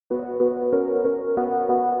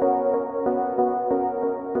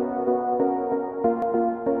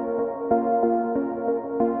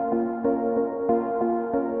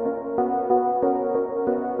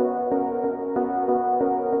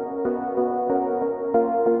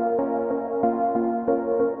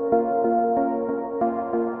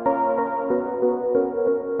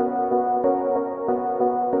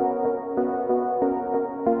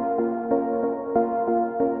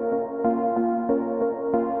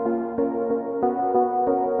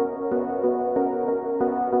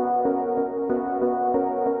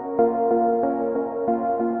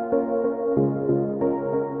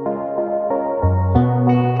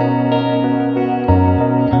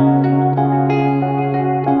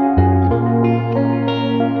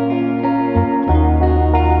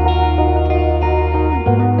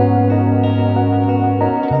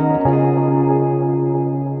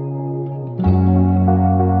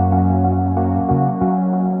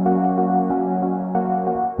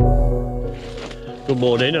Good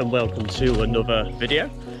morning and welcome to another video.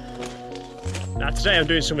 Now today I'm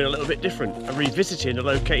doing something a little bit different. I'm revisiting a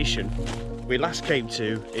location we last came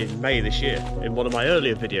to in May this year. In one of my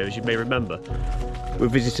earlier videos, you may remember, we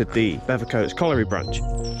visited the Bevercotes Colliery branch.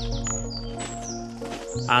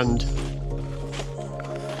 And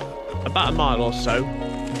about a mile or so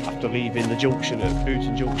after leaving the junction at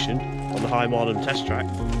Boughton Junction on the High Marnham Test Track,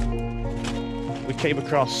 we came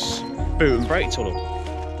across Boughton Brake Tunnel.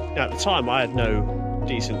 Now at the time I had no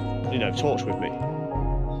decent, torch with me.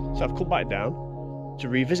 So I've come back down to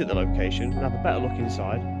revisit the location and have a better look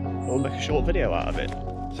inside, and we'll make a short video out of it.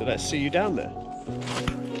 So let's see you down there.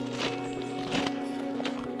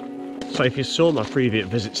 So if you saw my previous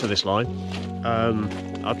visits to this line,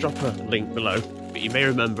 I'll drop a link below, but you may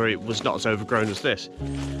remember it was not as overgrown as this.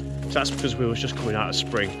 So that's because we was just coming out of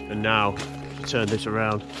spring, and now to turn this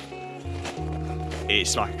around,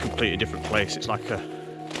 it's like a completely different place. It's like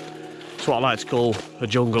it's what I like to call a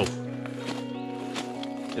jungle.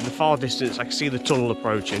 In the far distance I can see the tunnel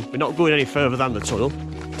approaching. We're not going any further than the tunnel,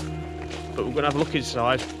 but we're going to have a look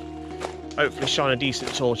inside, hopefully shine a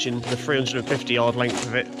decent torch in the 350 yard length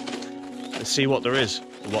of it and see what there is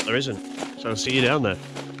and what there isn't. So I'll see you down there.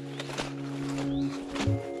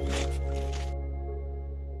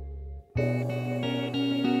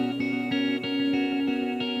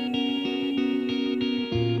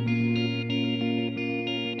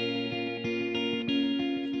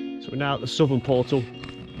 We're now at the southern portal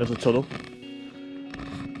of the tunnel.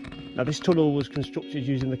 Now this tunnel was constructed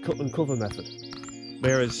using the cut and cover method,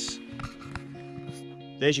 whereas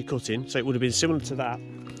there's your cutting, so it would have been similar to that.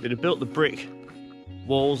 They'd have built the brick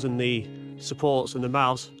walls and the supports and the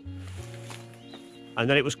mouths, and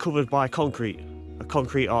then it was covered by a concrete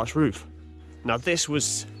arch roof. Now this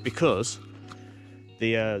was because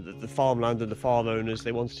the farmland and the farm owners,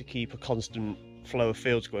 they wanted to keep a constant flow of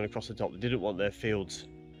fields going across the top. They didn't want their fields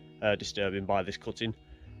disturbing by this cutting,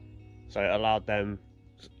 so it allowed them,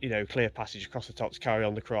 clear passage across the top to carry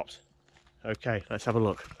on the crops. Okay, let's have a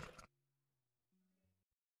look.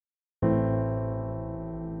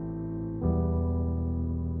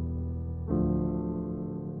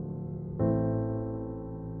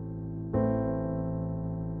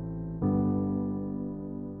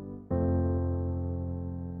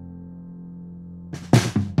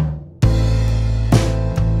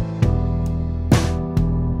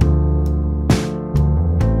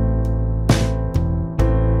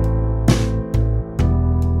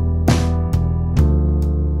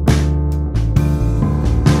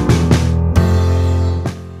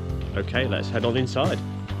 Okay, let's head on inside.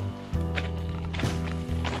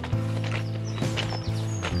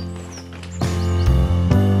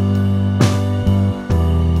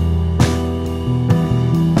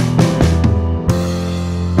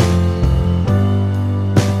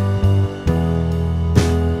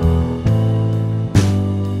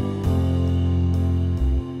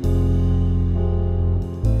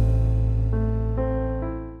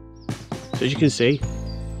 So as you can see,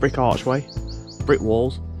 brick archway, brick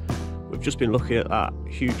walls. We've just been looking at that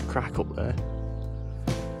huge crack up there.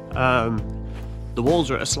 The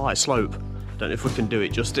walls are at a slight slope. Don't know if we can do it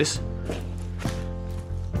justice.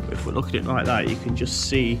 But if we look at it like that, you can just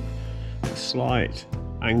see a slight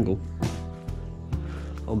angle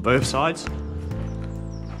on both sides.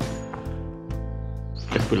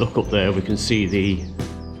 If we look up there, we can see the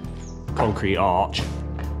concrete arch.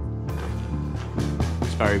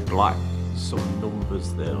 It's very black. Some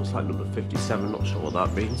numbers there. Looks like number 57. Not sure what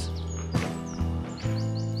that means.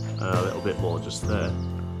 A little bit more just there.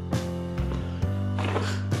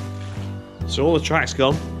 So all the track's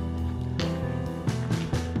gone.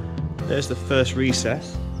 There's the first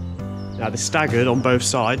recess. Now they're staggered on both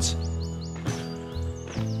sides,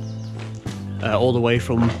 all the way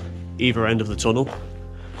from either end of the tunnel.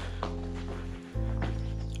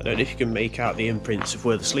 I don't know if you can make out the imprints of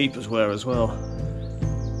where the sleepers were as well.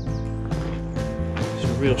 It's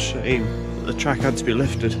a real shame that the track had to be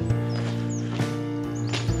lifted.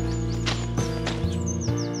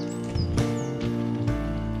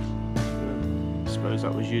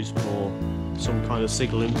 That was used for some kind of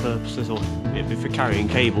signalling purposes, or it'd be for carrying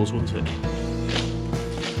cables, wouldn't it?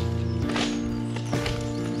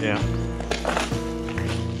 Yeah.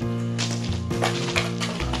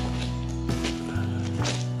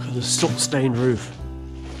 Look at the soot-stained roof.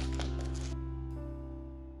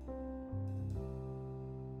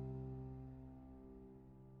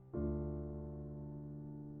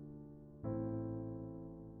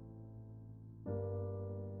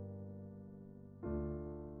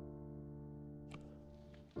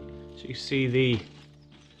 So you see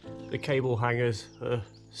the cable hangers are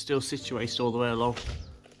still situated all the way along.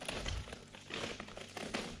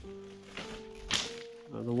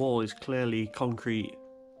 The wall is clearly concrete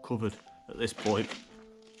covered at this point.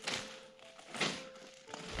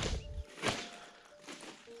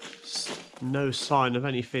 No sign of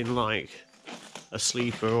anything like a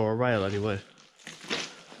sleeper or a rail anywhere.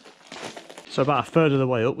 So about a third of the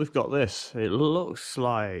way up we've got this. It looks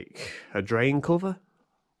like a drain cover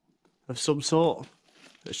of some sort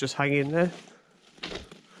that's just hanging there.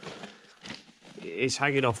 It's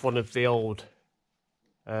hanging off one of the old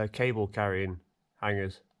cable carrying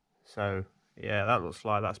hangers. So yeah, that looks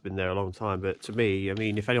like that's been there a long time. But to me, I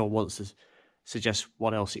mean, if anyone wants to suggest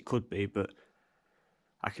what else it could be, but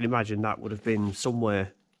I can imagine that would have been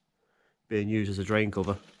somewhere being used as a drain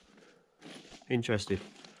cover. Interesting.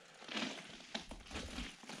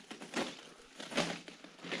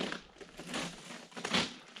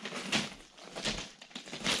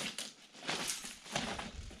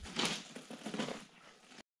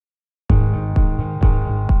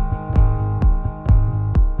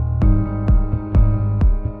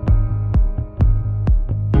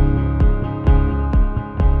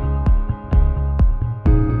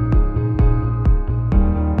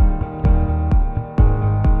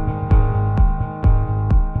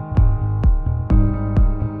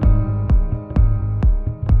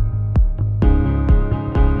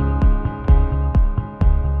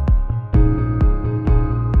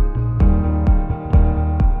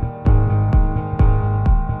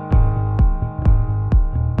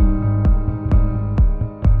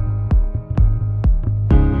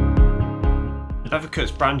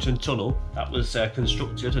 Bevercotes branch and tunnel that was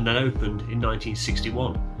constructed and then opened in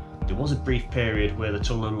 1961. There was a brief period where the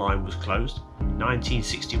tunnel and line was closed,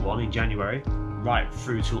 1961 in January, right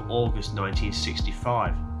through to August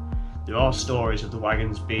 1965. There are stories of the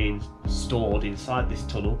wagons being stored inside this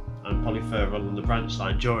tunnel and probably further along the branch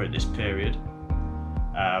line during this period.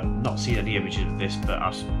 Not seen any images of this, but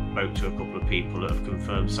I've spoke to a couple of people that have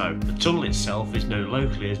confirmed so. The tunnel itself is known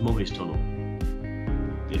locally as Mummy's Tunnel.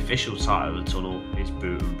 The official title of the tunnel is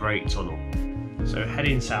Boughton Brake Tunnel. So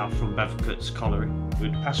heading south from Bevercotes Colliery,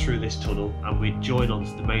 we'd pass through this tunnel and we'd join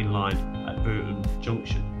onto the main line at Boughton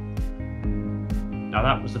Junction. Now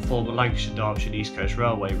that was the former Lancashire Derbyshire East Coast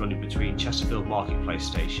Railway running between Chesterfield Marketplace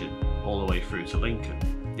Station all the way through to Lincoln.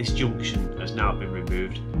 This junction has now been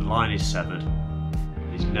removed, the line is severed,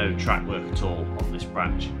 there's no track work at all on this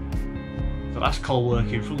branch. The last coal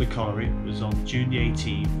working from the colliery was on June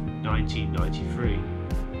 18, 1993.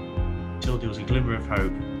 Until there was a glimmer of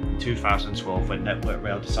hope in 2012 when Network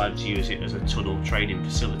Rail decided to use it as a tunnel training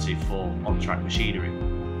facility for on-track machinery.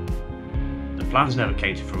 The plans never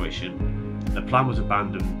came to fruition. The plan was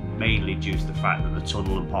abandoned mainly due to the fact that the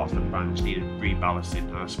tunnel and parts of the branch needed reballasting,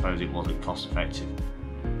 and I suppose it wasn't cost effective.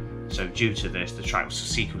 So due to this, the track was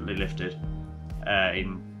subsequently lifted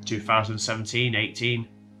in 2017-18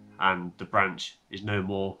 and the branch is no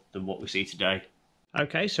more than what we see today.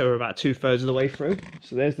 Okay, so we're about 2/3 of the way through.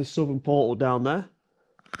 So there's the southern portal down there.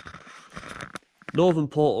 Northern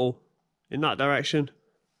portal in that direction.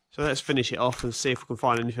 So let's finish it off and see if we can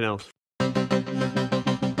find anything else.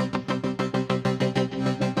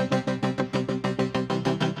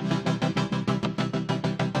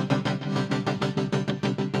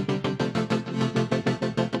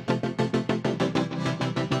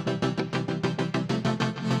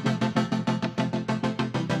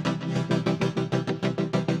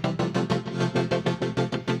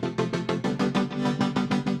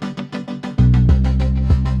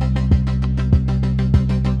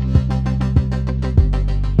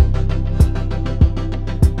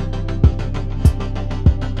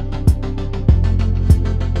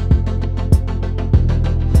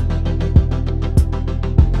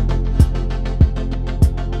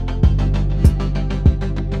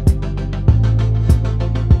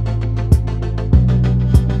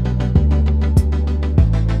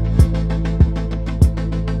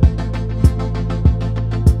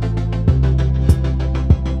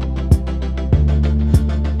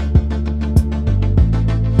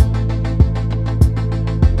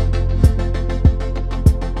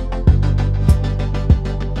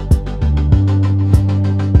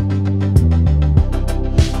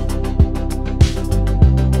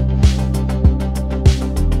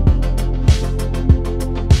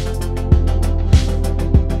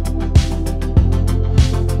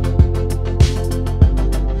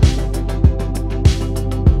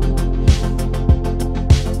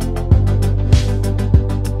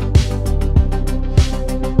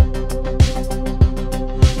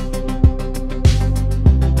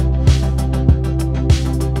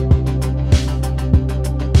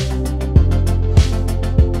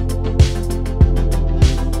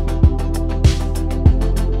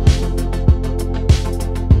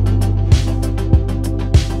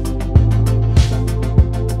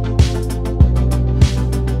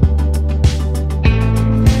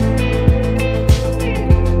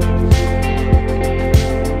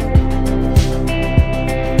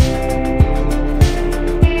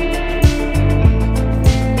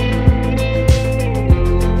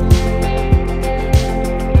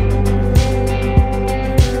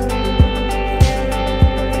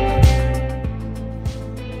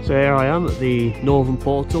 So here I am at the northern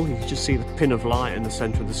portal. You can just see the pin of light in the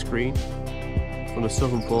centre of the screen from the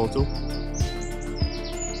southern portal.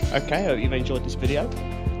 Okay, I hope you've enjoyed this video.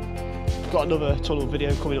 Got another tunnel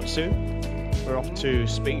video coming up soon. We're off to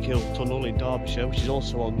Spinkhill Tunnel in Derbyshire, which is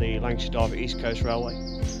also on the Lancashire-Derby East Coast Railway.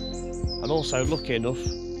 I'm also lucky enough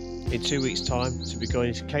in 2 weeks' time to be going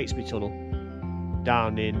into Catesby Tunnel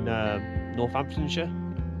down in Northamptonshire.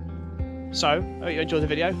 So, I hope you enjoyed the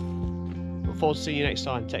video. Look forward to seeing you next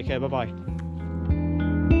time. Take care, bye bye.